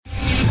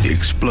the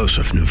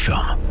explosive new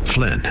film,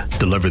 Flynn,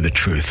 deliver the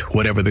truth,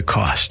 whatever the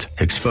cost,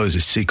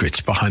 exposes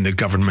secrets behind the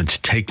government's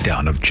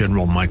takedown of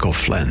General Michael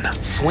Flynn.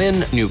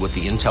 Flynn knew what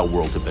the intel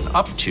world had been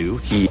up to.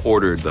 He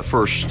ordered the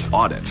first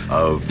audit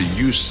of the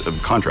use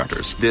of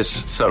contractors.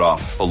 This set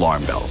off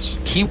alarm bells.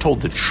 He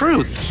told the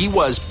truth. He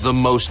was the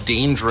most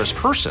dangerous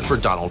person for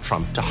Donald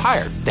Trump to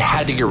hire. They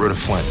had to get rid of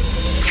Flynn.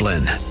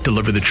 Flynn,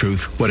 deliver the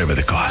truth, whatever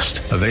the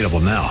cost. Available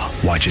now.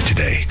 Watch it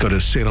today. Go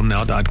to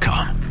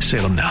salemnow.com.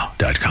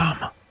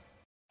 salemnow.com.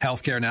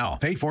 Healthcare Now,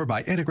 paid for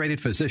by Integrated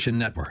Physician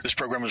Network. This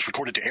program is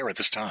recorded to air at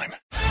this time.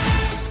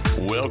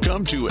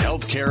 Welcome to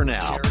Healthcare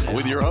Now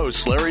with your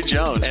hosts, Larry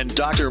Jones and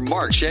Dr.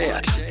 Mark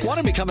Shayat. Want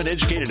to become an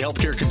educated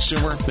healthcare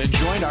consumer? Then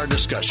join our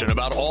discussion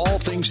about all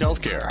things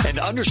healthcare and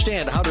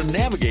understand how to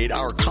navigate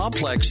our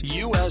complex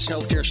U.S.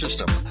 healthcare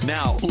system.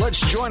 Now, let's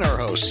join our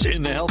hosts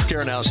in the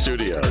Healthcare Now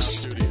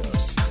studios.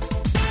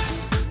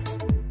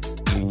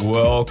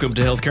 Welcome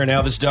to Healthcare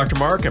Now. This is Dr.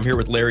 Mark. I'm here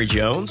with Larry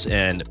Jones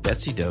and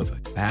Betsy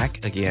Dovec.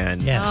 Back again.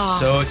 Yes.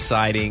 So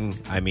exciting.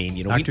 I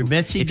mean, Dr.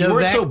 Betsy if you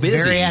weren't Dovec, so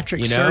busy,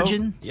 bariatric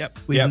surgeon. Yep.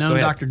 We've known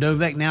Dr.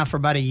 Dovec now for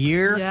about a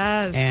year.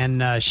 Yes.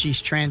 And she's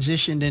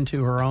transitioned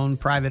into her own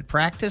private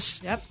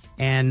practice. Yep.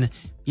 And,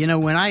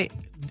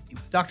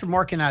 Dr.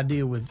 Mark and I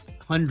deal with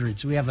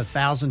hundreds. We have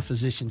 1,000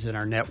 physicians in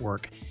our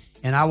network.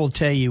 And I will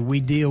tell you,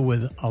 we deal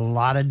with a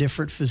lot of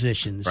different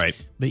physicians. Right.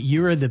 But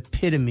you're the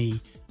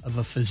epitome of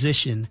a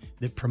physician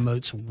that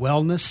promotes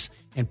wellness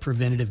and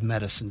preventative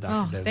medicine,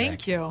 Dr. Dovec.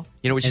 Thank you.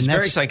 Which is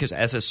very exciting because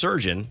as a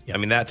surgeon, I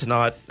mean, that's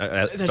not,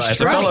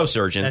 as a right. fellow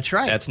surgeon, That's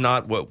right. That's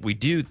not what we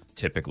do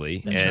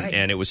typically. Right.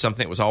 And it was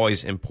something that was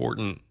always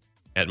important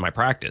at my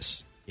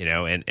practice,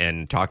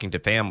 and talking to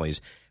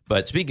families.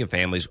 But speaking of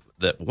families,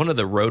 one of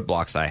the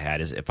roadblocks I had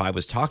is if I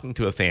was talking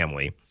to a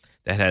family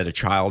that had a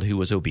child who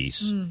was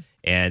obese,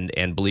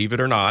 and believe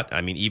it or not, I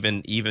mean,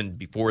 even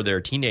before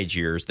their teenage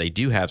years, they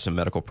do have some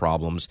medical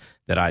problems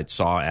that I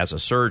saw as a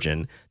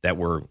surgeon that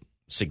were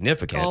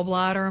significant.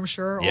 Gallbladder, I'm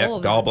sure. Yeah, all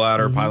of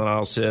gallbladder, it.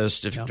 pilonidal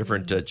cyst,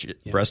 different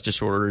breast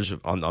disorders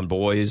on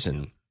boys,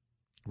 and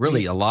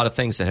really a lot of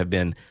things that have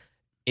been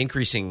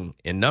increasing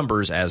in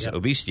numbers as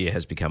obesity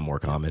has become more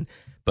common.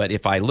 But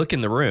if I look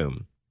in the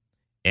room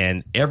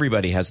and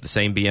everybody has the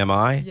same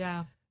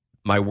BMI,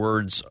 my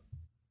words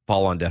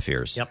fall on deaf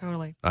ears. Yep.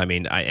 Totally. I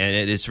mean,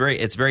 and it's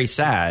very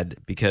sad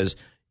because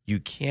you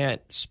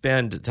can't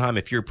spend time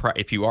if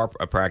you are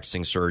a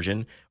practicing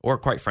surgeon, or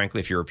quite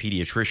frankly, if you're a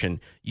pediatrician,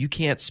 you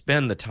can't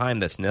spend the time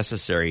that's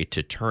necessary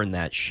to turn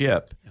that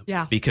ship.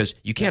 Yeah. Because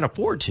you can't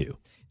afford to.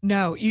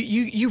 No,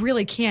 you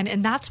really can,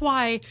 and that's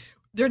why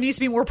there needs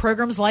to be more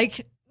programs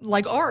like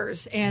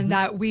ours, and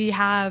that we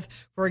have,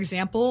 for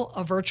example,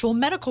 a virtual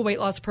medical weight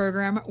loss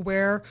program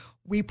where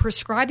we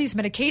prescribe these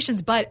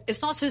medications, but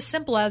it's not so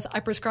simple as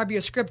I prescribe you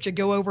a script, you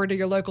go over to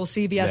your local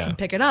CVS and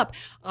pick it up.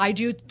 I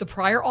do the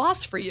prior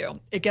auth for you.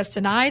 It gets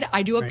denied.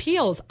 I do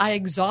appeals. I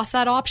exhaust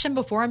that option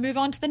before I move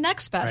on to the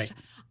next best.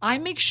 I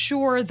make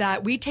sure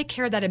that we take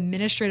care of that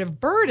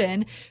administrative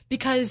burden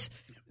because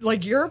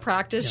like your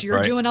practice,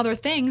 you're doing other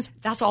things.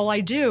 That's all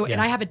I do. And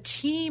I have a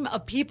team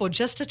of people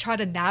just to try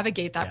to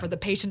navigate that for the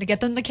patient to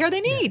get them the care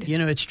they need.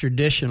 It's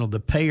traditional. The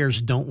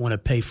payers don't want to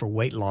pay for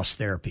weight loss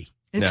therapy.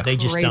 It's They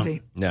crazy. just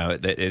don't. No,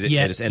 it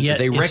is. And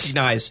they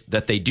recognize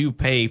that they do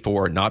pay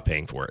for not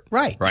paying for it.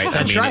 Right. Right.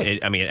 That's right.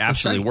 It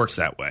absolutely works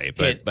that way.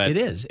 But it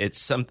is. It's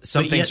some But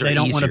things yet are they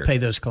don't easier. want to pay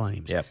those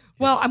claims. Yep.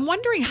 Well, I'm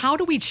wondering, how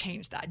do we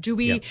change that? Do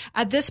we,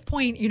 at this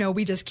point,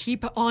 we just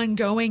keep on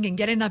going and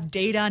get enough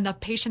data, enough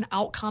patient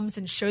outcomes,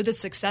 and show the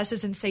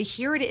successes and say,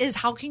 here it is.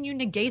 How can you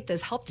negate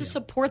this? Help to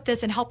support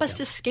this and help us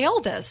to scale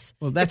this.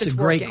 Well, that's a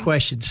great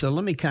question. So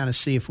let me kind of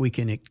see if we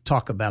can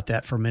talk about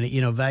that for a minute.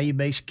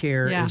 Value-based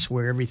care is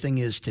where everything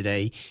is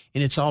today,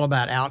 and it's all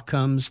about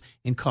outcomes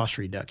and cost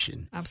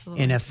reduction.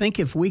 Absolutely. And I think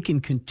if we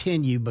can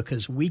continue,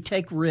 because we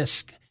take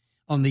risk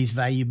on these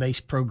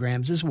value-based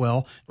programs as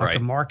well. Dr.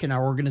 Mark and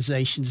our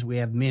organizations, we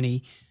have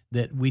many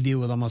that we deal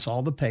with almost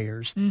all the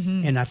payers.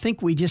 And I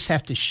think we just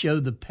have to show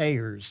the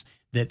payers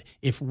that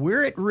if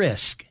we're at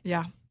risk,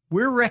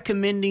 we're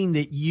recommending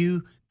that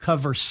you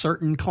cover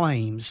certain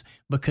claims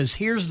because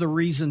here's the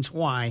reasons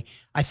why.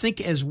 I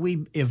think as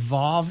we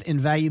evolve in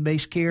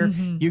value-based care,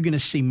 you're going to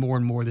see more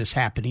and more of this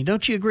happening.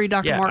 Don't you agree,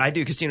 Dr. Mark? Yeah, I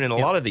do, because in a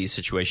lot of these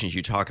situations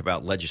you talk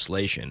about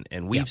legislation,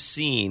 and we've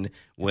seen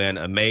when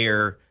a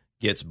mayor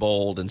gets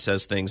bold and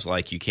says things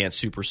like you can't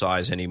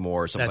supersize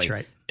anymore or something. That's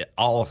right.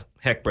 All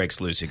heck breaks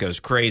loose. It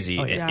goes crazy.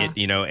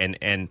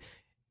 And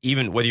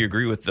even whether you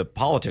agree with the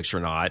politics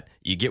or not,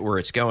 you get where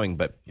it's going.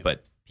 But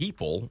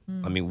people,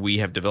 I mean, we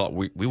have developed,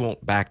 we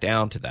won't back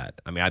down to that.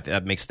 I mean,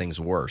 that makes things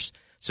worse.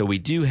 So we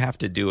do have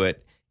to do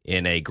it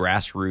in a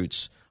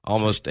grassroots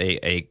almost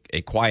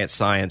a quiet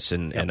science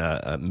and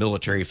a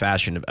military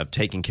fashion of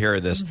taking care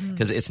of this,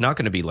 because it's not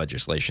going to be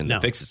legislation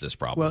that fixes this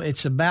problem. Well,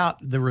 it's about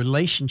the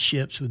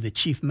relationships with the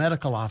chief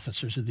medical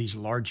officers of these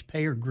large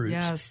payer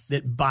groups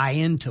that buy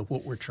into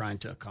what we're trying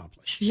to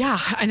accomplish. Yeah,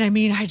 and I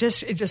mean, I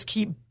just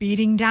keep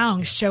beating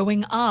down,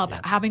 showing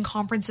up, having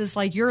conferences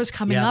like yours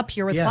coming up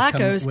here with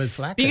Flacco's,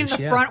 being in the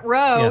front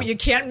row. You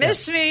can't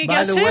miss me. By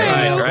Guess the who?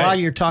 way, while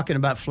you're talking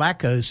about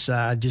Flacco's,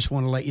 I just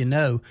want to let you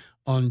know,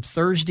 on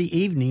Thursday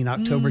evening,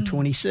 October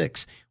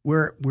 26th,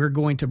 we're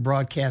going to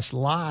broadcast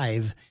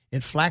live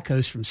at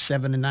Flacco's from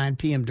 7 to 9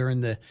 p.m.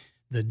 during the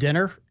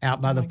dinner out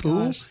by the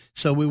pool. Gosh.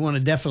 So we want to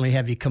definitely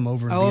have you come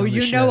over and be on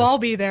the show. I'll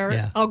be there.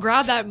 Yeah. I'll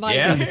grab that mic.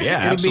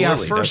 Yeah, It'll be our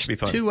first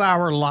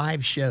 2-hour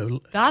live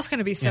show. That's going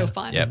to be so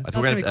fun. Yeah, that's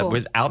going to be cool.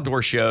 With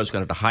outdoor shows,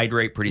 going to have to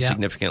hydrate pretty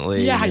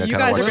significantly. Yeah, you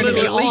guys are going to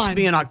be at least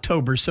be in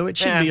October, so it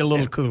should be a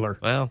little cooler.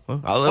 Well,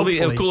 it'll be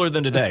cooler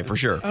than today, for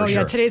sure.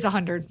 Today's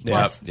 100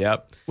 plus.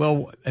 Yep.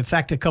 Well, in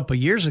fact, a couple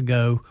of years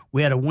ago,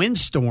 we had a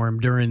windstorm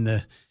during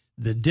the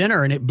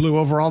dinner, and it blew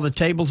over all the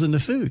tables and the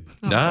food.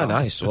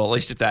 Nice. Well, at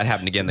least if that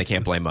happened again, they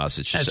can't blame us.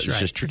 It's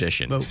just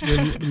tradition. But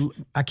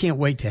I can't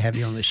wait to have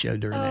you on the show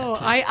during that.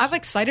 I'm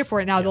excited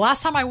for it now. The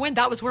last time I went,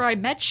 that was where I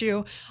met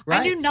you. Right.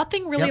 I knew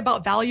nothing really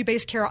about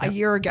value-based care a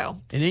year ago.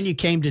 And then you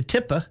came to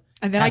TIPA.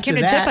 And then I came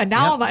to TIPA.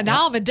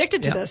 Now I'm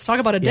addicted to this. Talk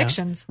about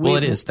addictions. Well,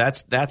 it is.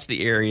 That's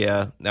the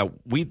area. Now,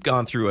 we've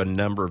gone through a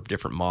number of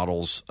different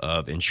models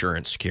of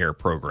insurance care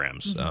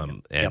programs.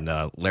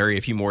 Larry,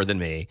 a few more than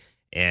me.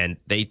 And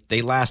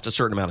they last a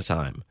certain amount of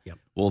time. Yep.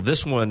 Well,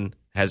 this one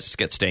has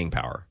got staying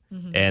power.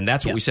 And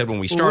that's what we said when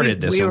we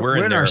started this.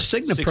 We're in our our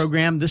Cigna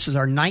program. This is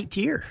our 9th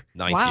year.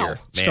 Ninth year. Man.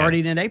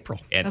 Starting in April.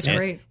 That's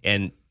great.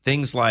 And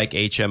things like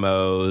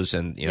HMOs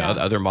and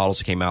other models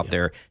that came out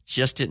there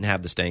just didn't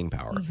have the staying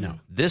power. No.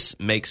 This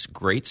makes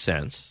great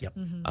sense. Yep.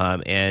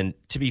 And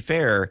to be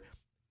fair,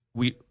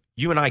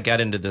 you and I got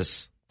into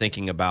this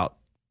thinking about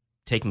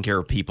taking care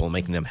of people and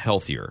making them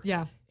healthier.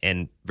 Yeah.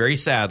 And very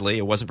sadly,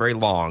 it wasn't very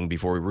long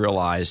before we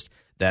realized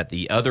that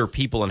the other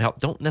people in health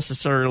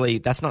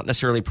that's not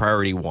necessarily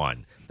priority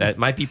 1. That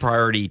might be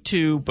priority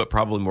 2, but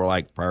probably more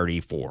like priority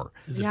 4.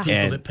 The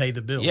people that pay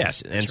the bills.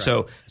 Yes. And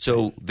so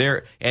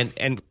they're,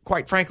 and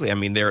quite frankly, I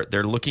mean,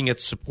 they're looking at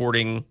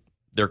supporting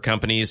their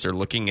companies. They're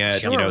looking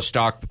at,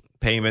 stock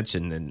payments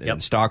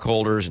and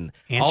stockholders and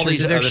all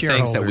these other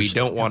things that we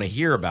don't want to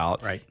hear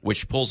about,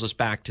 which pulls us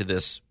back to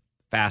this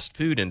fast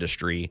food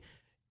industry.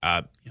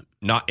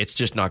 It's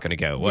just not going to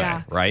go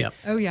away, right? Yep.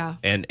 Oh yeah.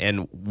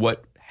 And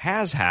what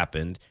has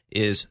happened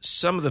is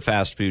some of the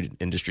fast food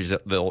industries,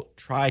 they'll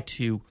try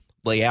to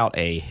lay out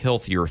a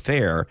healthier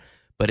fare,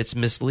 but it's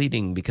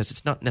misleading because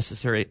it's not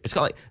necessary. It's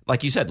kind of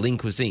like you said, lean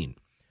cuisine.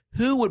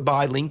 Who would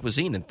buy lean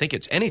cuisine and think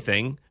it's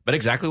anything but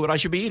exactly what I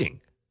should be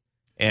eating?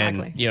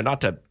 And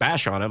not to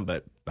bash on them,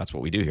 but that's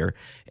what we do here.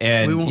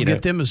 And we won't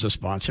get them as a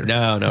sponsor.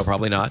 No,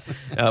 probably not.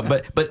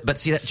 But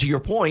see, that, to your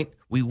point,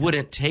 we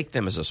wouldn't take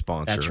them as a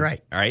sponsor. That's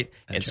right. All right.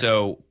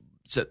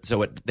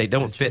 They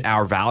don't fit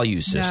our value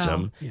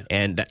system,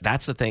 and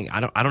that's the thing. I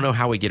don't know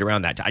how we get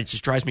around that. It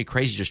just drives me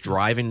crazy just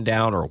driving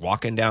down or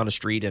walking down the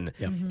street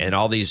and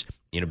all these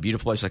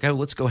beautiful places like, oh,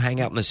 let's go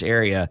hang out in this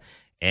area.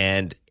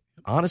 And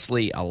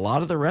honestly, a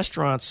lot of the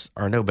restaurants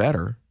are no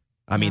better.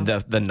 I mean,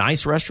 the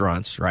nice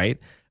restaurants, right?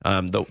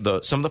 Some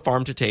of the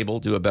farm to table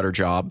do a better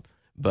job,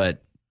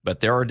 but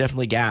there are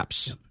definitely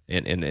gaps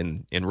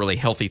in really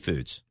healthy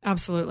foods.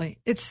 Absolutely.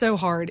 It's so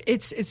hard.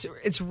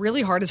 It's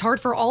really hard. It's hard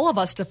for all of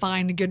us to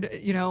find good,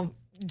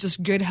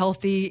 just good,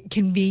 healthy,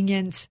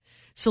 convenient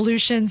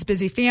solutions,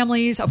 busy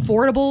families,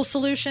 affordable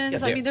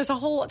solutions. I mean, there's a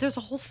whole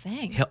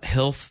thing.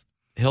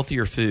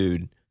 Healthier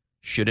food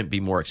shouldn't be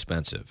more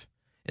expensive.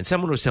 And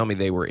someone was telling me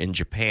they were in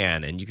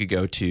Japan, and you could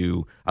go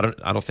to I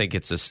don't think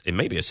it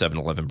may be a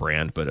 7-Eleven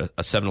brand, but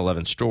a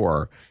 7-Eleven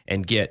store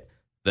and get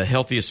the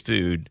healthiest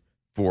food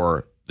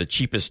for the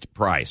cheapest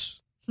price.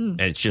 And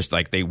it's just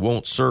like they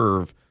won't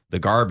serve the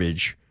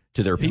garbage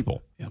to their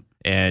people. Yep.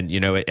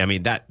 And I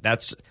mean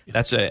that's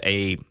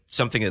a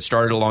something that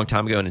started a long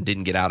time ago and it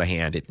didn't get out of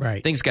hand.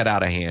 Things got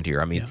out of hand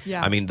here. I mean,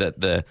 I mean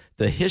the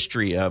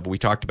history of, we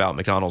talked about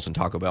McDonald's and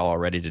Taco Bell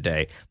already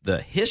today.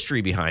 The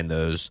history behind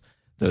those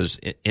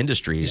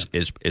industries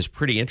is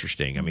pretty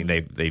interesting. I mean,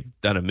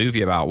 they've done a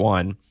movie about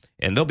one,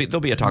 and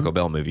there'll be a Taco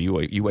Bell movie. You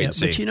wait and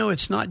see. But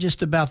it's not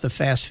just about the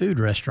fast food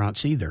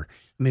restaurants either.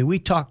 I mean, we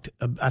talked,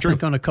 I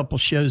think, on a couple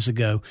shows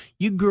ago.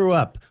 You grew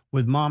up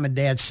with mom and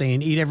dad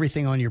saying, eat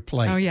everything on your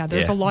plate. Oh, yeah.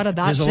 There's a lot of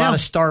that, There's a lot of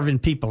starving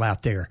people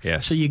out there.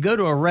 Yes. So you go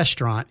to a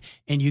restaurant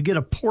and you get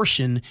a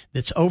portion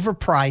that's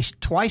overpriced,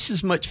 twice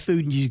as much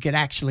food as you could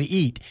actually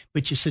eat,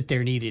 but you sit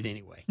there and eat it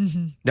anyway.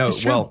 Mm-hmm. No,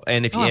 well,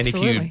 and if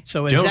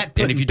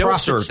you don't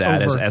serve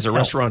that as a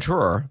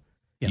restaurateur,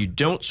 you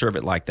don't serve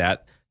it like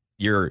that.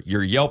 Your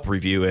Yelp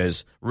review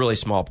is really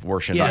small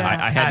portion. Yeah.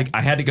 I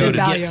had to go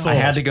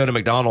to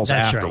McDonald's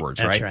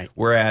afterwards, right?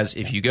 Whereas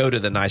if you go to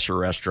the nicer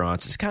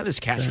restaurants, it's kind of this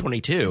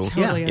catch-22,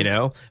 Totally is.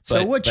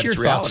 So what's your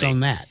thoughts on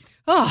that?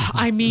 Oh,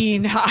 I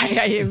mean,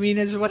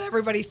 is what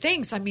everybody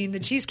thinks. I mean, the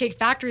Cheesecake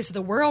Factories of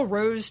the world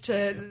rose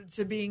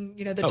to being,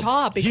 the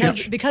top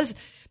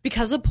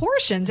because of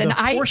portions. The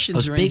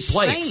portions are big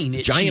insane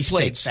plates, giant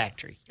plates.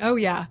 Factory. Oh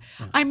yeah.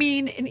 I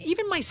mean, and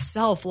even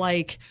myself,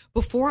 like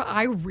before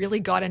I really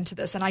got into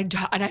this, and I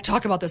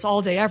talk about this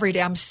all day, every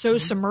day. I'm so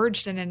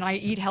submerged in it, and I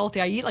eat healthy.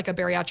 I eat like a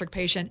bariatric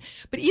patient.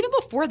 But even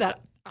before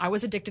that, I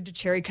was addicted to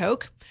cherry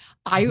Coke.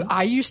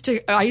 I used to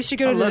go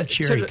to I love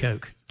cherry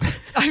Coke.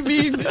 I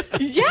mean,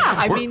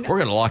 yeah. We're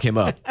going to lock him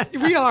up.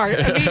 We are.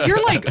 I mean,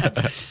 you're like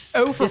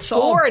 0 for It's 4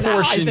 all now,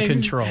 portion I think.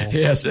 control.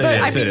 Yes, But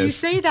I mean, you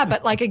say that,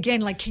 but like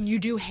again, like, can you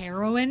do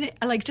heroin?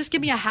 Like, just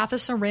give me a half a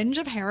syringe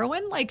of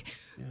heroin. Like,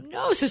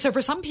 no. So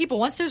for some people,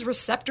 once those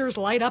receptors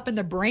light up in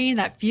the brain,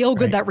 that feel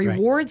good, that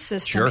reward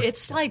system,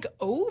 it's like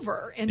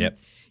over. And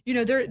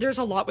there's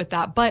a lot with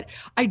that. But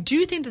I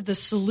do think that the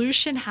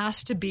solution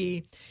has to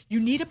be, you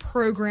need a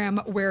program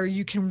where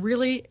you can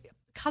really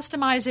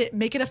customize it,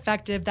 make it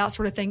effective, that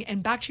sort of thing.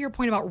 And back to your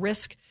point about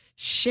risk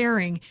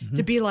sharing,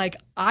 to be like,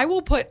 I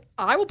will put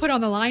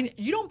on the line,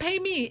 you don't pay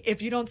me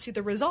if you don't see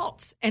the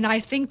results. And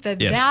I think that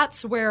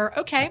that's where,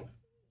 okay,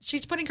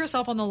 she's putting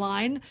herself on the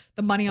line,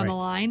 the money on the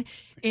line.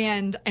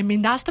 And I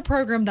mean, that's the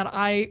program that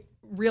I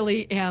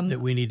really am, that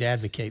we need to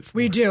advocate for.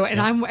 We do.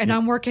 And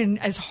I'm working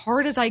as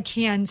hard as I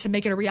can to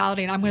make it a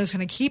reality. And I'm just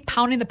going to keep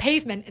pounding the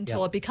pavement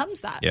until it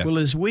becomes that. Well,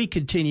 as we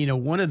continue,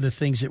 one of the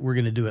things that we're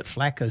going to do at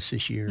Flacos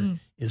this year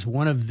is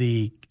one of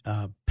the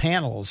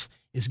panels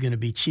is going to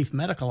be chief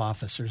medical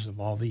officers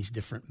of all these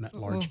different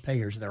large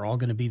payers. They're all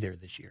going to be there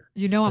this year.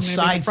 I'm going to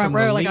be in the front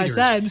row, like I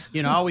said.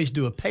 I always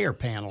do a payer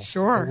panel.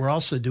 Sure. But we're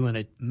also doing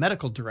a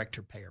medical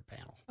director payer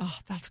panel. Oh,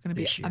 that's going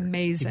to be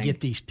amazing. To get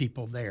these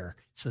people there.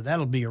 So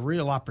that'll be a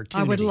real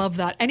opportunity. I would love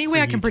that. Any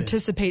way I can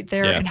participate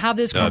there and have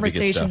those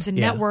conversations and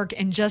network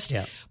and just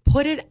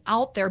put it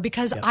out there,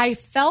 because I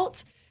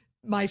felt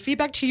my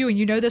feedback to you, and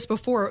you know this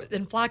before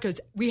in Flacos,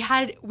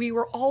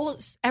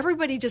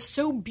 everybody just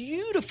so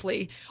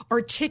beautifully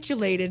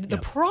articulated the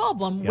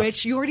problem,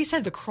 which you already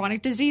said, the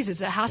chronic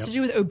diseases. It has to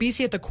do with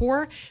obesity at the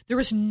core. There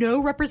was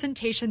no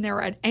representation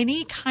there at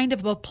any kind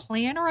of a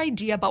plan or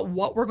idea about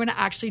what we're going to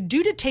actually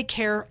do to take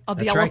care of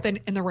the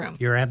elephant in the room.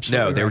 You're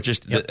absolutely right. No, they were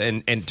just,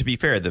 and to be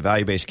fair, the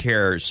value-based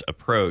care's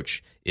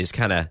approach is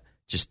kind of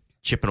just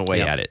chipping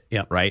away at it,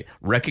 right?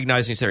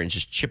 Recognizing it's there and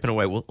just chipping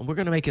away. Well, we're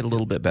going to make it a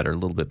little bit better, a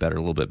little bit better, a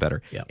little bit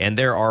better. And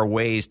there are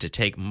ways to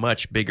take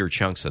much bigger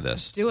chunks of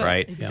this,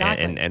 right?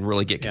 Exactly. And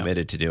really get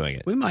committed to doing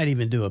it. We might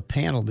even do a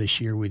panel this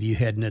year with you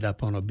heading it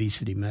up on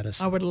obesity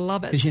medicine. I would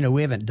love it. Because,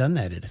 we haven't done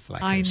that at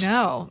Flacos. I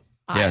know.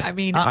 Yeah. I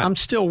mean, I'm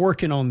still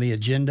working on the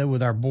agenda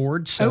with our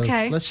board, so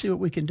let's see what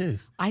we can do.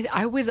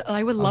 I would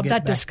love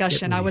that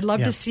discussion. I would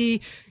love to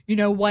see,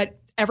 what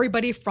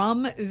everybody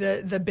from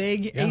the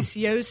big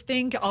ACOs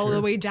think all the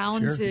way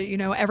down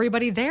to,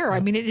 everybody there. I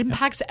mean, it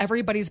impacts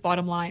everybody's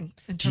bottom line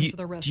in terms of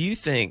the risk. Do you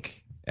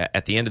think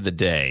at the end of the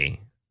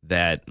day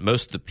that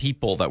most of the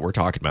people that we're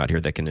talking about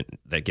here that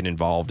get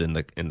involved in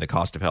the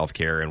cost of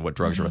healthcare and what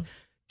drugs are,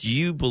 do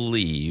you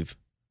believe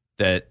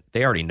that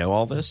they already know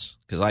all this?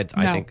 Because I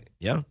think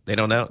they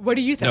don't know. What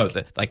do you think?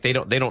 No, they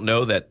don't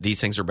know that these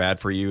things are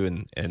bad for you,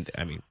 and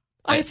I mean.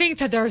 I think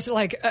that there's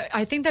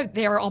I think that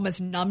they are almost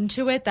numb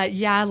to it. That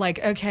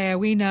okay,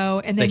 we know,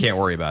 and then, they can't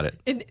worry about it.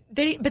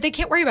 But they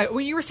can't worry about it.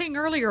 When you were saying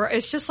earlier,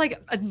 it's just like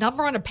a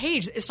number on a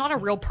page. It's not a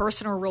real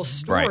person or a real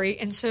story,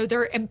 and so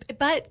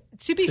but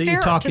to be fair to them,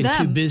 you're talking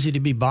too busy to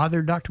be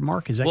bothered, Dr.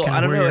 Mark. Is that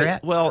kind of where you're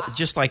at? Well,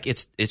 just like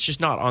it's just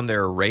not on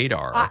their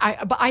radar.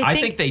 I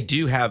think they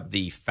do have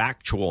the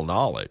factual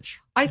knowledge.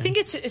 I think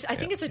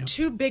it's a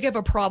too big of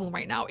a problem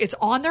right now. It's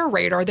on their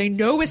radar. They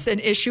know it's an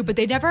issue, but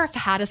they never have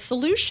had a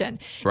solution.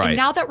 Right. And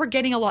now that we're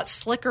getting a lot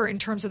slicker in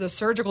terms of the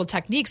surgical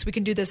techniques, we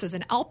can do this as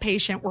an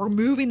outpatient. We're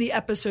moving the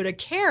episodic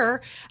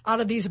care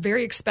out of these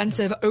very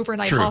expensive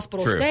overnight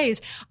hospital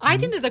stays. I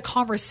think that the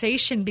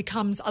conversation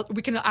becomes,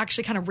 we can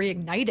actually kind of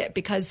reignite it,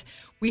 because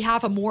we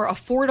have a more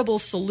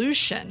affordable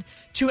solution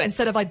to,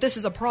 instead of this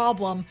is a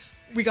problem,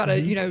 we got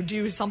to,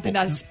 do something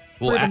that's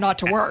proven not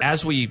to work.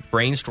 As we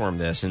brainstorm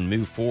this and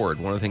move forward,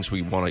 one of the things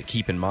we want to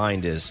keep in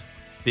mind is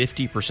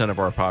 50% of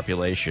our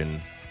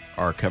population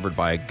are covered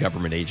by a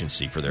government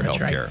agency for their health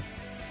care. Right.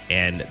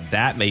 And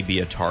that may be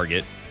a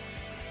target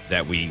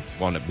that we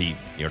want to be,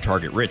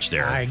 target rich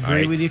there. I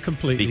agree with you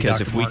completely, because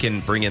Dr. if we can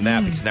bring in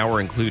that, because now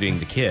we're including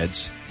the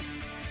kids.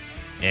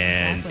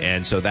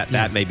 And so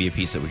that may be a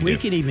piece that we can do. We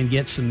can even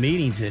get some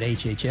meetings at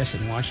HHS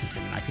in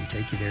Washington. I can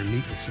take you there and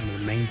meet with some of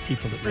the main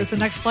people that. Where's the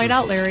next flight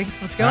out, Larry?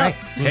 Let's go. Right,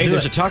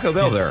 there's a Taco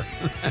Bell there.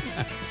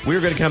 We're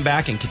going to come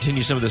back and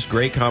continue some of this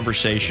great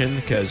conversation,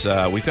 because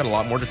we've got a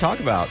lot more to talk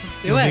about.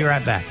 Let's do it. We'll be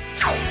right back.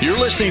 You're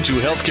listening to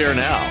Healthcare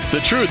Now, the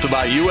truth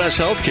about U.S.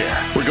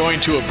 healthcare. We're going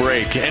to a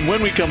break, and when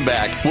we come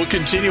back, we'll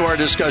continue our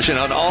discussion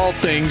on all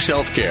things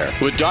healthcare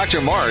with Dr.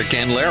 Mark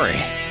and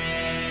Larry.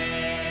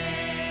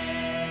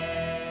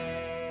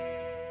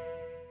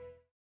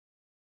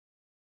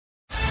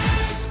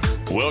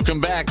 Welcome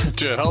back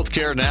to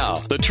Healthcare Now,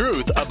 the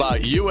truth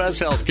about U.S.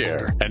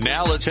 healthcare. And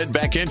now let's head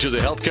back into the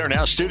Healthcare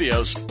Now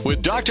studios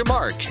with Dr.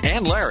 Mark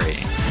and Larry.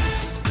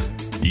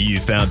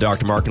 You found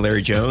Dr. Mark and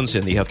Larry Jones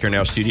in the Healthcare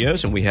Now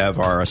studios, and we have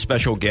our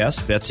special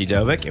guest, Betsy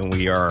Dovec, and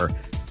we are,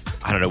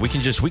 I don't know, we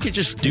could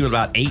just do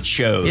about 8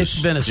 shows.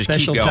 It's been a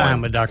special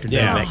time with Dr.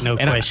 Dovec, no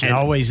question. It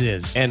always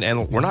is.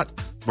 And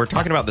we're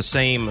talking about the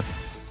same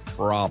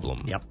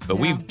problem. Yep. But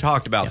we've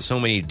talked about so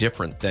many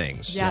different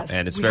things. Yes,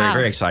 and it's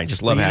very exciting.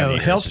 Just love having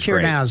you.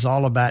 Healthcare Now is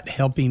all about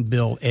helping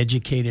build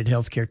educated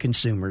healthcare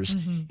consumers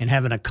and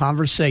having a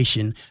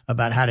conversation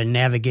about how to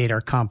navigate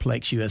our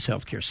complex U.S.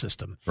 healthcare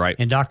system. Right.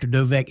 And Dr.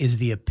 Dovec is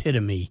the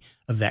epitome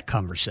of that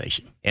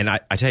conversation. And I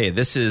tell you,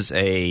 this is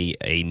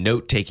a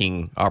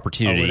note-taking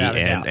opportunity,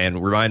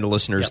 and remind the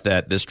listeners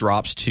that this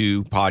drops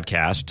to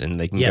podcast, and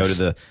they can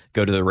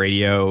go to the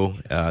radio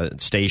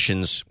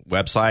station's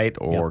website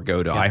or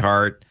go to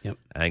iHeart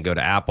and go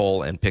to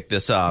Apple and pick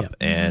this up,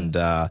 and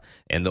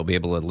they'll be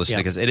able to listen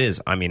because it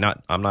is. I mean,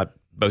 I'm not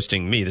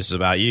boasting me. This is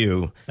about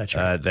you. That's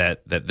right.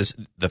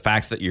 The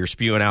facts that you're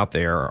spewing out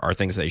there are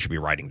things that you should be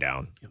writing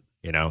down.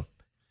 You know.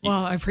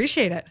 Well, I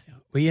appreciate it.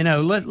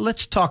 Well,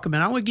 let's talk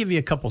about. I want to give you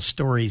a couple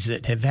stories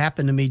that have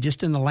happened to me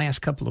just in the last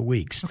couple of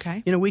weeks.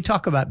 Okay. We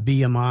talk about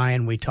BMI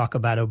and we talk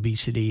about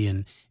obesity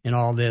and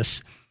all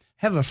this.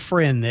 I have a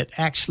friend that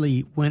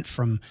actually went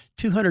from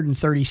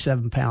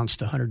 237 pounds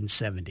to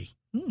 170.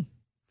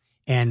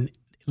 And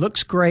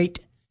looks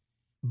great,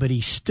 but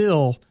he's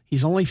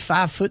only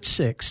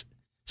 5'6".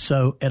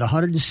 So at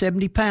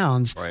 170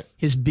 pounds,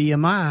 his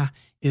BMI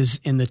is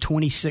in the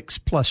 26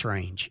 plus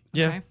range.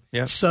 Yeah. Okay.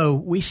 Yeah. So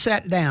we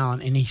sat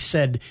down and he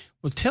said,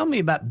 well, tell me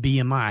about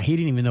BMI. He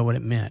didn't even know what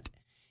it meant.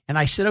 And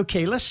I said,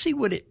 okay, let's see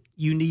what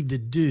you need to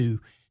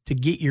do to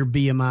get your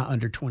BMI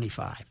under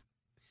 25.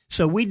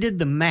 So we did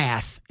the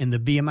math in the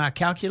BMI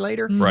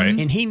calculator. Right.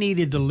 And he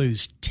needed to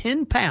lose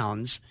 10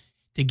 pounds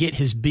to get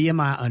his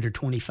BMI under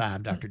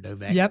 25, Dr.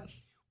 Dovec. Yep.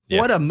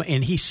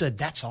 And he said,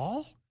 that's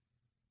all?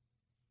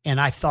 And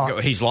I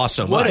thought he's lost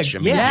so much.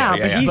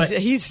 But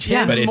he's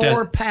 10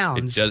 more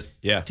pounds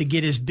to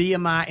get his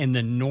BMI in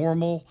the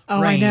normal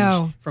range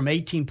from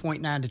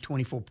 18.9 to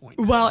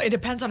 24.9. Well, it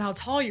depends on how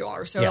tall you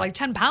are. So like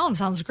 10 pounds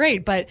sounds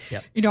great, but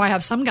I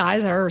have some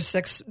guys that are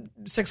 6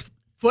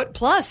 foot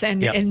plus,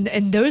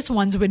 and those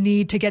ones would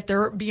need to get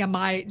their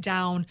BMI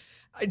down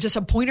just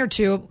a point or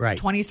two,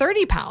 20,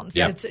 30 pounds.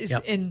 Yep.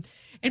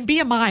 And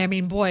BMI, I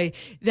mean, boy,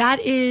 that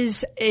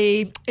is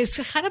it's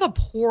kind of a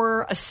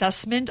poor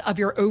assessment of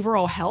your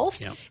overall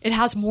health. Yep. It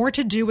has more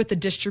to do with the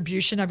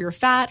distribution of your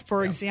fat.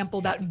 For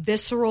example, that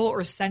visceral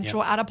or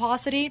central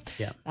adiposity.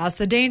 Yep. That's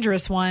the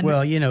dangerous one.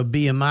 Well,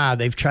 BMI,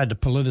 they've tried to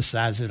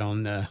politicize it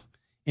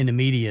in the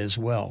media as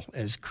well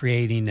as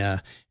creating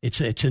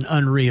it's an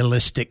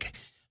unrealistic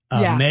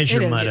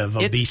measurement of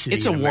obesity.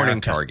 It's a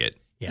warning target.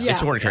 Yeah.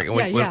 It's a warning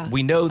target.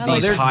 We know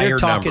these they're higher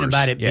talking numbers.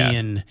 About it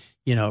being,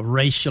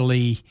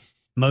 racially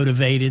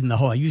motivated and the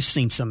whole. You've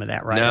seen some of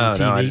that, right? On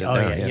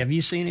TV. Have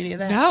you seen any of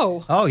that?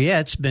 No. Oh yeah,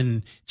 it's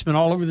been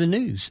all over the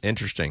news.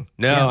 Interesting.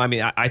 No, I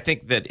mean I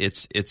think that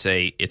it's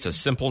a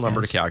simple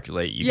number to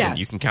calculate.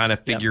 You can kind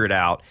of figure it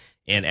out.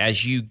 And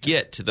as you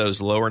get to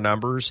those lower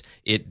numbers,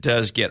 it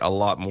does get a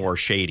lot more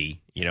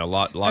shady. A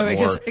lot more.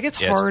 It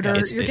gets harder.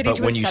 You're getting but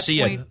to when a you set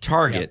see point. a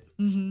target,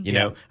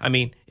 I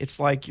mean, it's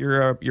like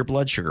your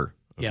blood sugar.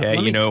 Okay,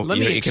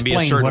 it can be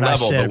a certain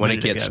level, but when it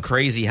gets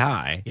crazy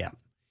high,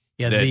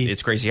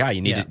 it's crazy high.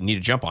 You need to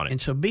jump on it.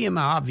 And so BMI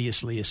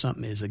obviously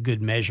is a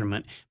good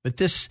measurement, but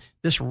this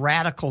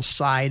radical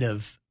side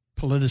of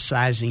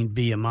politicizing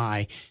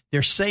BMI,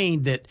 they're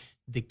saying that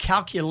the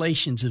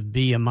calculations of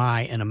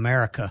BMI in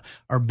America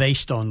are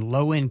based on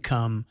low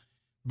income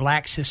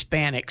blacks,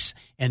 Hispanics,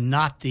 and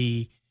not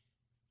the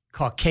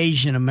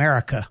Caucasian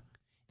America.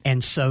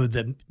 And so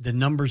the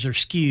numbers are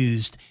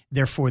skewed,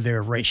 therefore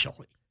they're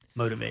racially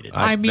motivated.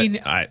 I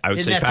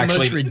would say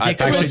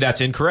factually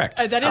that's incorrect.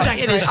 That is incorrect.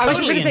 It is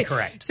totally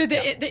incorrect. So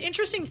the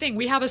interesting thing,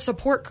 we have a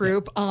support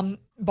group,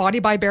 Body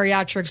by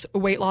Bariatrics,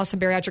 Weight Loss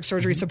and Bariatric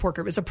Surgery Support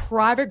Group. It's a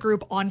private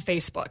group on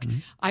Facebook.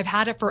 I've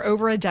had it for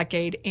over a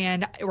decade,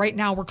 and right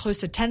now we're close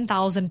to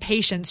 10,000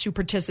 patients who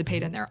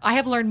participate in there. I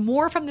have learned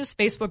more from this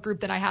Facebook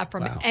group than I have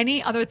from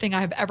any other thing I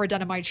have ever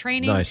done in my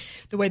training. Nice.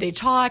 The way they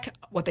talk,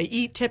 what they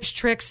eat, tips,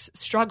 tricks,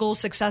 struggles,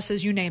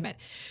 successes, you name it.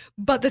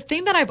 But the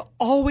thing that I've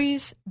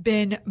always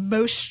been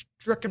most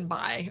stricken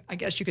by, I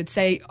guess you could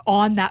say,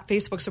 on that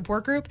Facebook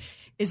support group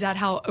is that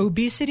how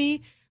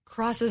obesity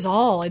crosses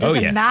all. It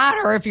doesn't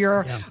matter if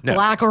you're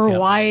black or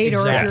white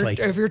or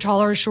if you're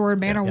tall or short,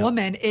 man or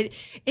woman. It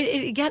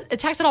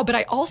attacks it all. But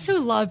I also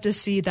love to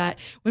see that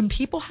when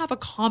people have a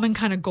common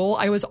kind of goal,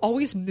 I was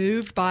always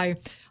moved by,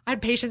 I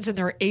had patients in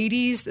their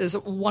 80s. There's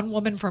one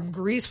woman from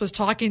Greece was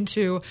talking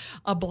to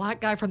a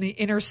black guy from the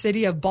inner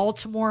city of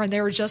Baltimore, and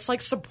they were just like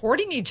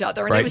supporting each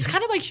other. And it was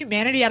kind of like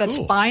humanity at its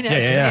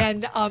finest.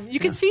 And you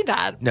can see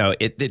that. No,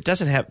 it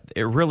doesn't have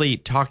it really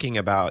talking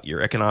about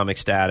your economic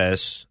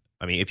status.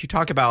 I mean, if you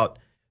talk about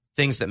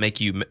things that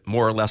make you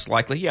more or less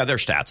likely,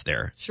 there's stats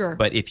there. Sure.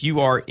 But if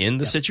you are in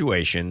the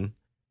situation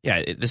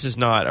Yeah, this is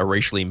not a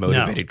racially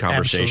motivated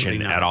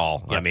conversation at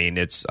all. Yep. I mean,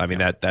 that's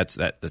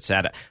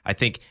sad. I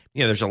think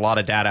there's a lot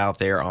of data out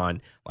there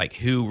on like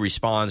who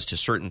responds to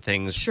certain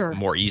things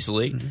more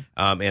easily,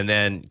 and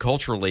then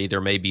culturally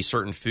there may be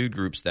certain food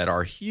groups that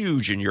are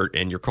huge in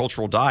your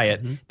cultural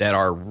diet that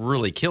are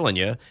really killing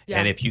you. Yeah.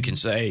 And if you can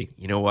say,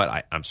 you know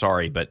what, I'm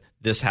sorry, but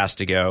this has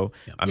to go.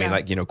 Yeah. I mean,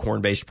 like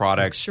corn-based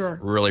products,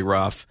 really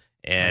rough,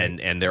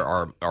 and there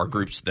are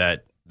groups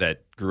that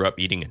grew up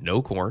eating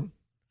no corn.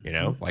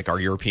 Like our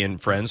European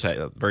friends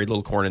had very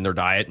little corn in their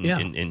diet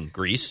in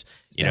Greece.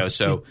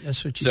 So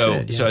that's what you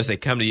said. So as they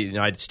come to the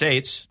United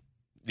States,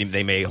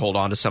 they may hold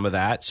on to some of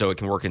that. So it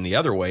can work in the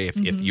other way. If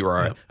you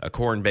are a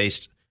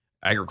corn-based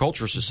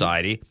agriculture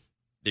society,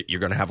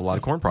 you're going to have a lot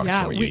of corn products.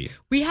 Yeah,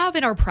 we have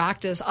in our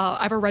practice,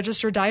 I have a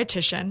registered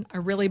dietitian. I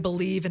really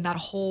believe in that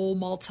whole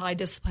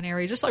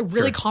multidisciplinary, just like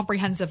really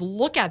comprehensive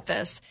look at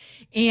this.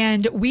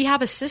 And we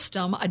have a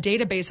system, a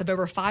database of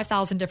over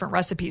 5,000 different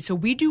recipes. So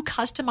we do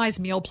customized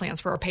meal plans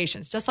for our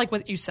patients, just like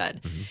what you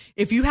said.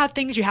 If you have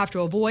things you have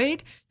to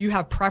avoid, you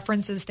have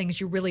preferences,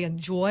 things you really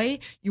enjoy,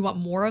 you want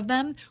more of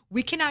them,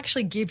 we can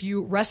actually give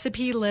you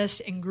recipe lists,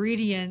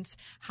 ingredients,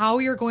 how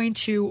you're going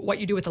to, what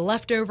you do with the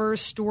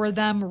leftovers, store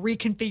them,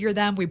 reconfigure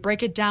them. We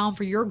break it down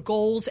for your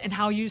goals and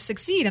how you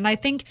succeed. And I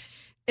think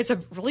it's a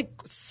really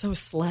so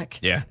slick.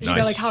 Yeah.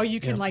 Nice. Like how you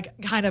can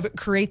like kind of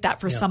create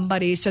that for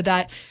somebody so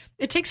that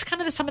it takes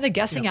kind of some of the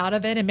guessing out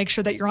of it and make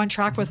sure that you're on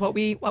track with what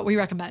we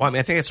recommend. Well, I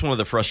mean, I think it's one of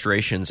the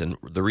frustrations and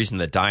the reason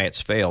that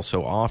diets fail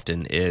so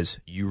often is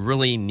you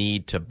really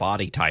need to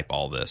body type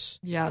all this.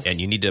 Yes.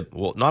 And you need to,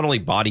 not only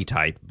body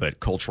type, but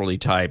culturally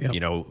type,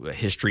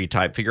 history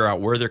type, figure out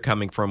where they're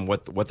coming from,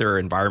 what their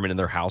environment in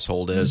their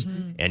household is.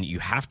 And you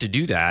have to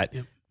do that.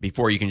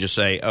 Before you can just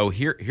say, "Oh,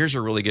 here's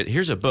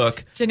a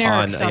book."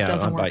 Generic stuff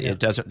doesn't work. It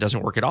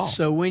doesn't work at all.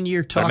 So when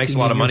you're talking makes a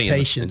lot of money to your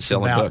patients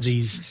about books.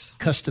 These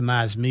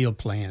customized meal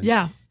plans,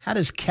 how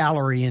does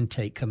calorie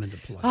intake come into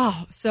play?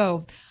 Oh,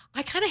 so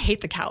I kind of hate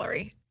the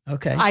calorie.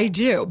 Okay, I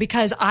do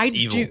because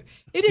do.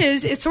 It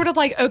is. It's sort of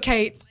like,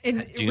 okay,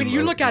 and when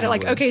you look at it,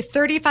 like, okay,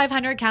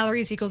 3,500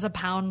 calories equals a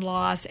pound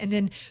loss, and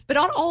then, but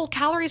not all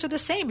calories are the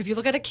same. If you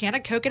look at a can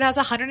of Coke, it has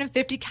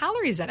 150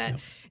 calories in it.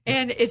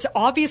 And it's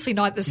obviously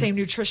not the same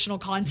nutritional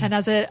content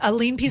as a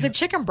lean piece of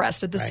chicken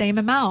breast at the same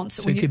amount.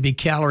 So it could be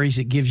calories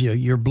that gives you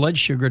your blood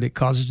sugar that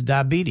causes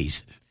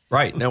diabetes.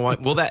 Right. No,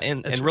 well, that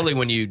and really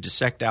when you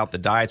dissect out the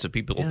diets of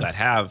people that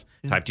have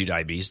type 2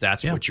 diabetes,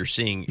 that's what you're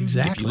seeing.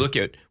 Exactly. If you look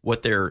at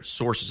what their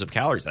sources of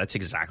calories, that's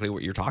exactly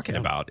what you're talking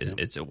about.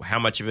 It's how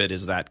much of it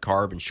is that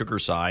carb and sugar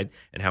side,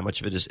 and how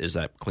much of it is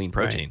that clean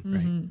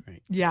protein.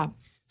 Right. Yeah.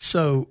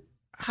 So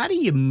how do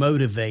you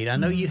motivate? I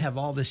know you have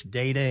all this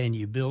data and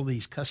you build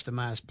these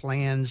customized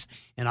plans,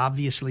 and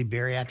obviously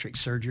bariatric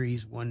surgery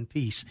is one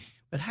piece.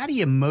 But how do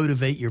you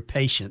motivate your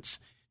patients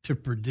to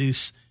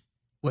produce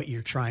what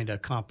you're trying to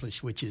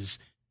accomplish, which is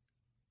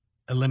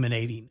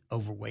eliminating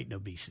overweight and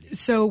obesity?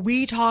 So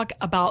we talk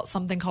about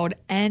something called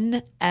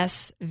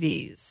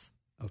NSVs.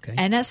 Okay.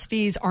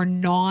 NSVs are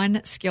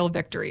non-scale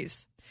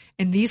victories.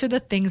 And these are the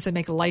things that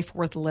make life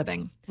worth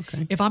living.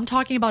 Okay. If I'm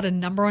talking about a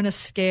number on a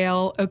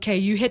scale, okay,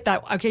 you hit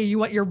that. Okay, you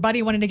want your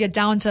buddy wanting to get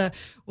down to,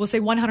 we'll say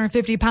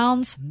 150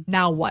 pounds.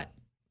 Now what?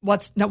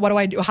 What do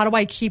I do? How do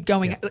I keep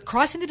going? Yeah.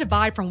 Crossing the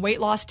divide from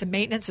weight loss to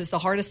maintenance is the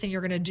hardest thing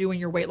you're going to do in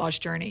your weight loss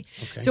journey.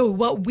 Okay. So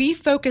what we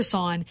focus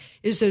on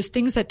is those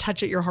things that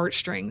touch at your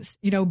heartstrings,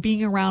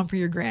 being around for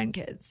your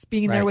grandkids,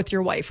 being there with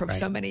your wife for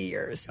so many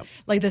years,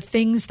 like the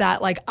things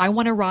that like, I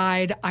want to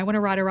ride a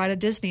ride at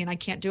Disney and I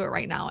can't do it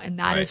right now. And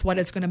that is what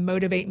is going to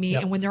motivate me.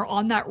 And when they're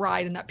on that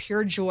ride and that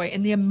pure joy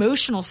and the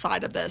emotional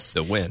side of this,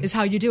 the win is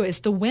how you do it. It's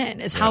the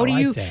win is how do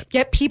you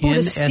get people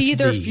to see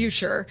their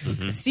future,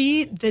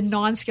 see the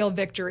non-scale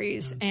victory.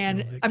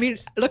 And I mean,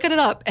 look at it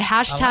up.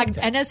 Hashtag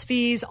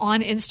NSVs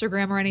on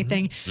Instagram or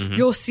anything.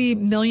 You'll see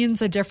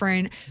millions of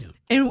different.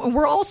 And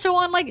we're also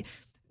on like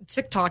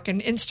TikTok and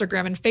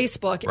Instagram and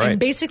Facebook. And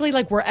basically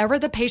like wherever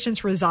the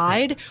patients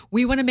reside,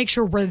 we want to make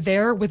sure we're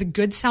there with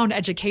good sound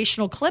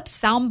educational clips,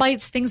 sound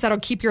bites, things that'll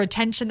keep your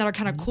attention that are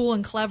kind of cool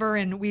and clever.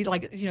 And we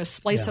like,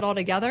 splice it all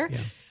together.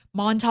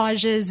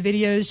 Montages,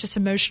 videos, just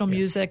emotional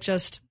music,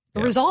 just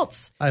the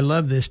results. I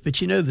love this, but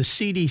the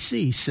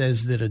CDC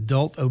says that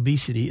adult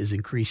obesity is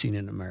increasing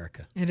in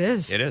America. It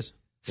is. It is.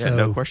 Yeah,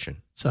 no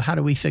question. So how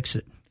do we fix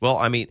it? Well,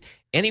 I mean,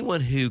 anyone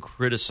who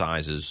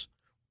criticizes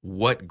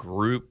what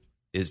group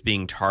is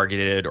being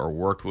targeted or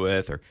worked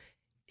with, or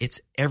it's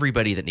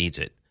everybody that needs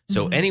it.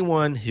 So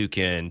anyone who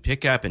can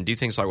pick up and do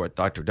things like what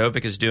Dr.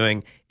 Dovec is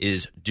doing,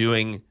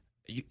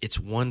 it's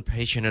one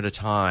patient at a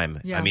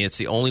time. Yeah. I mean, it's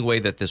the only way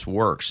that this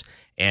works.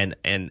 And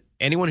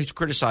anyone who's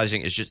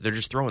criticizing they're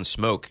just throwing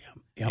smoke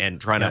and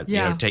trying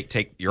to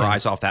take your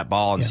eyes off that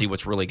ball and see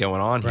what's really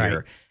going on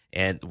here.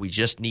 And we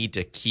just need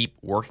to keep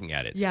working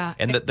at it. Yeah.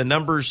 And the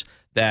numbers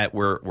that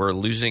we're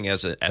losing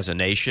as a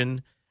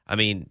nation, I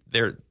mean,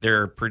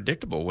 they're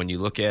predictable when you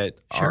look at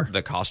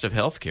the cost of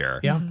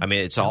healthcare. Yeah. I mean,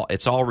 it's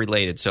all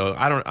related. So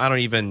I don't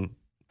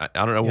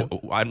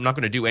know. I'm not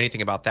going to do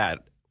anything about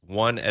that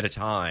one at a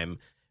time.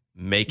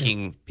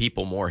 making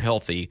people more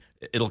healthy,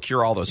 it'll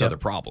cure all those other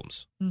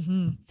problems.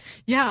 Mm-hmm.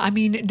 Yeah, I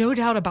mean, no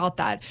doubt about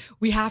that.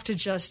 We have to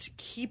just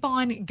keep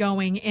on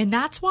going. And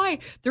that's why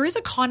there is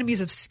economies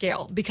of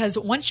scale, because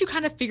once you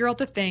kind of figure out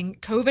the thing,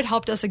 COVID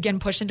helped us again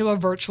push into a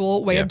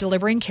virtual way of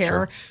delivering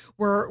care.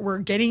 Sure. We're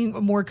getting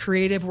more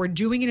creative. We're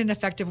doing it in an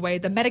effective way.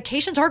 The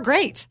medications are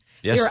great.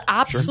 Yes, they're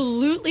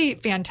absolutely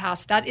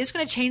fantastic. That is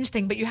going to change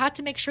things, but you have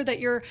to make sure that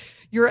you're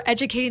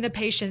educating the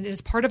patient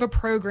as part of a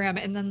program,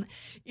 and then,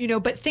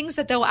 but things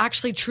that they'll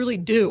actually truly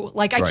do.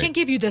 Like, I can't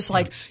give you this,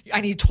 like,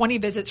 I need 20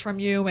 visits from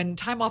you and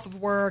time off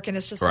of work. And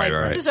it's just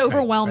this is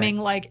overwhelming.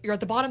 Like, you're at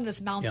the bottom of this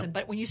mountain.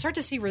 But when you start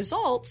to see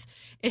results,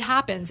 it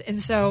happens.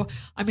 And so,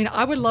 I mean,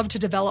 I would love to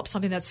develop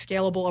something that's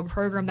scalable, a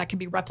program that can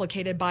be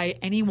replicated by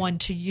anyone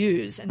to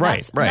use. And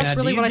that's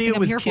really what I think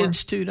I'm here for. Do you deal with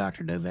kids too,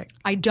 Dr. Dovec?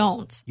 I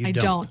don't. You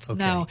don't. Okay.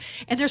 No.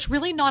 And there's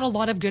really not a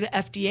lot of good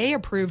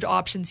FDA-approved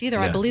options either.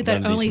 I believe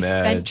that only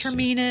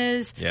phentermine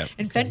is.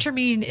 And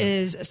phentermine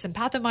is a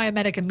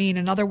sympathomimetic amine.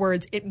 In other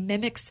words, it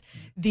mimics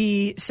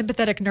the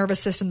sympathetic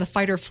nervous system, the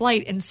fight or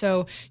flight. And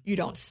so you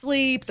don't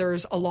sleep.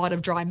 There's a lot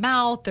of dry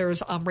mouth.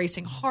 There's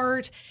racing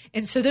heart.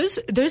 And so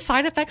those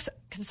side effects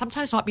can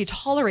sometimes not be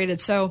tolerated.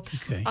 So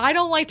I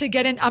don't like to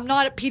get in. I'm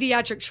not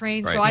pediatric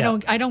trained, so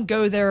I don't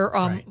go there.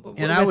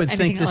 And I would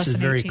think this is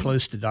very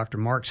close to Dr.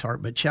 Mark's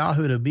heart, but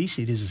childhood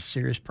obesity is a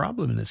serious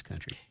problem in this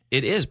country.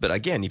 It is, but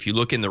again, if you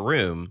look in the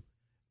room,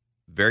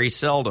 very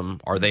seldom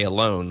are they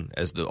alone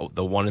as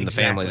the one in the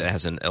family that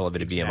has an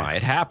elevated BMI.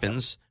 It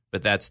happens,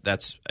 but that's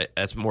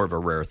more of a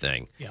rare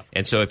thing. Yep.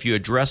 And so if you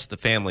address the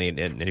family,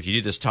 and if you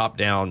do this top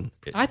down,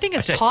 I think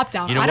it's top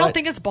down. I don't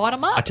think it's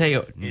bottom up. I tell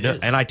you,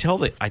 and I tell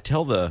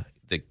the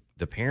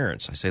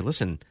parents, I say,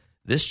 listen,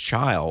 this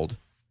child,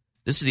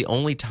 this is the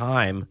only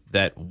time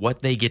that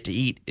what they get to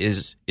eat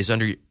is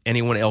under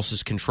anyone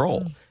else's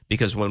control.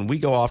 Because when we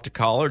go off to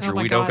college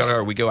we go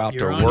out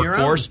to a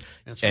workforce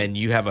and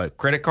you have a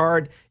credit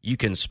card, you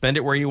can spend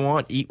it where you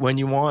want, eat when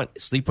you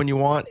want, sleep when you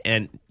want,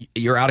 and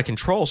you're out of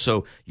control.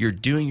 So you're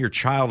doing your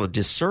child a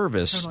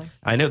disservice. Totally.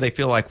 I know they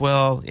feel like,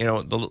 well,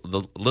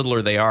 the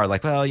littler they are,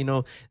 like,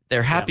 well,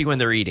 they're happy when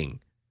they're eating.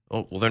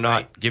 Oh, well, they're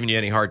not giving you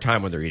any hard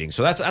time when they're eating.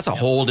 So that's a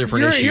whole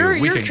different issue.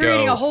 You're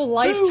creating a whole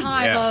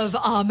lifetime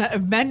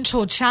of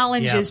mental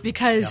challenges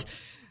because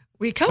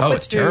we cope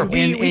with food. Terrible.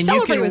 We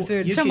celebrate with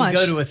food so much. You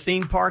can go to a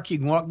theme park. You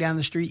can walk down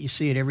the street. You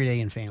see it every day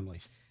in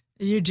families.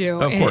 You do.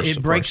 Of course.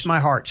 It breaks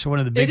my heart. So one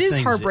of the big things. It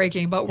is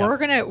heartbreaking, but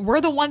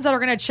we're the ones that are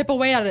going to chip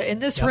away at it in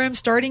this room,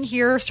 starting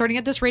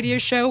at this radio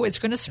show. It's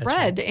going to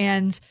spread.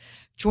 And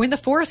join the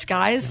force,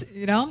 guys.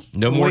 No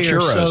more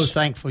churros. We are so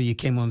thankful you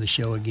came on the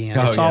show again.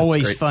 It's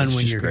always fun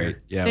when you're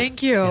here. Yeah.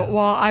 Thank you. Yeah.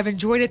 Well, I've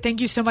enjoyed it.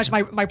 Thank you so much.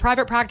 My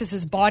private practice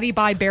is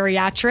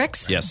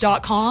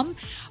bodybybariatrics.com.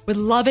 Would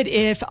love it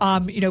if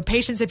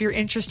patients, if you're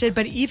interested,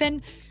 but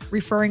even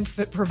referring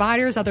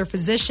providers, other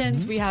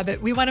physicians, we have it.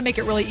 We want to make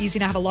it really easy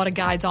and have a lot of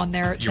guides on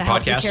there to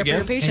help you care for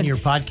your patient. And your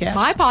podcast?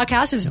 My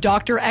podcast is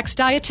Dr. X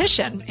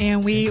Dietitian,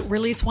 and we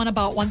release one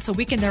about once a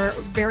week, and they're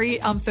very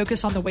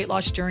focused on the weight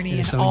loss journey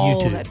and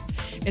all of it.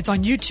 It's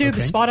on YouTube,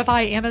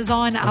 Spotify,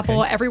 Amazon,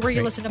 Apple, everywhere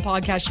you listen to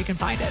podcasts, you can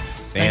find it.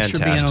 Fantastic. Thanks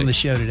for being on the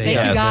show today.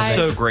 Thank you, guys.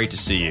 So great to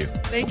see you.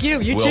 Thank you.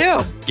 You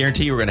too.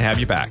 Guarantee we're going to have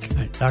you back.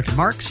 Right, Dr.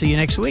 Mark, see you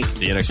next week.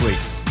 See you next week.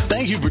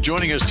 Thank you for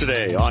joining us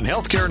today on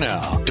Healthcare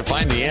Now. To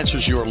find the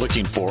answers you are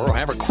looking for or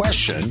have a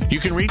question,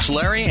 you can reach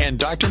Larry and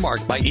Dr.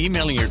 Mark by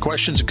emailing your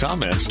questions and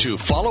comments to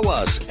follow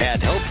us at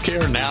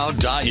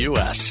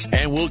healthcarenow.us.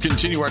 And we'll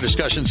continue our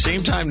discussion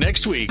same time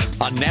next week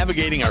on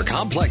navigating our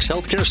complex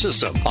healthcare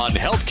system on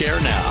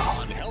Healthcare Now.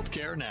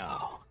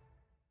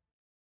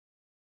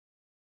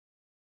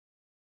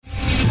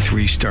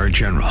 Three-star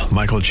General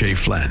Michael J.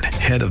 Flynn,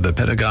 head of the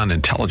Pentagon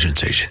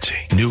Intelligence Agency,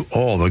 knew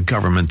all the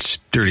government's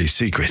dirty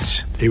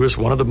secrets. He was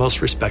one of the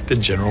most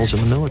respected generals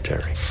in the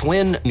military.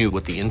 Flynn knew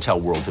what the intel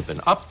world had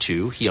been up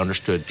to. He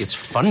understood its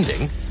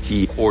funding.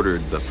 He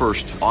ordered the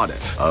first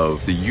audit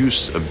of the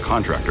use of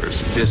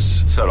contractors.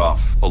 This set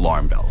off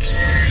alarm bells.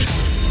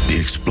 The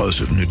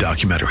explosive new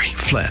documentary,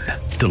 Flynn,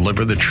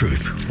 Deliver the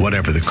Truth,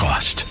 Whatever the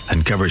Cost,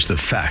 uncovers the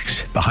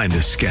facts behind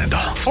this scandal.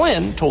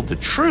 Flynn told the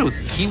truth.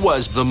 He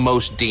was the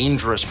most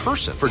dangerous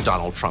person for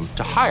Donald Trump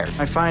to hire.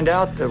 I find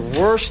out the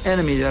worst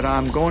enemy that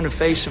I'm going to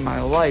face in my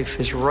life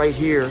is right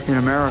here in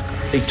America.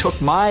 They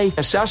took my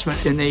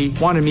assessment and they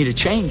wanted me to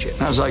change it.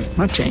 And I was like, I'm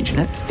not changing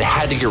it. They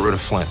had to get rid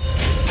of Flynn.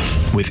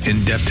 With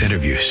in-depth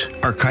interviews,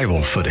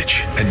 archival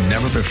footage, and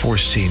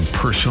never-before-seen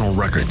personal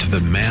records of the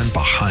man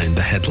behind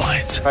the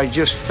headlines. I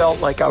just felt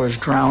like I was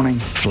drowning.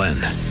 Flynn,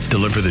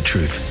 Deliver the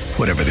Truth,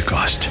 Whatever the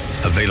Cost.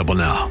 Available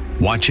now.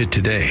 Watch it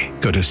today.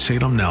 Go to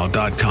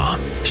salemnow.com.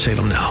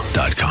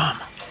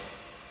 salemnow.com.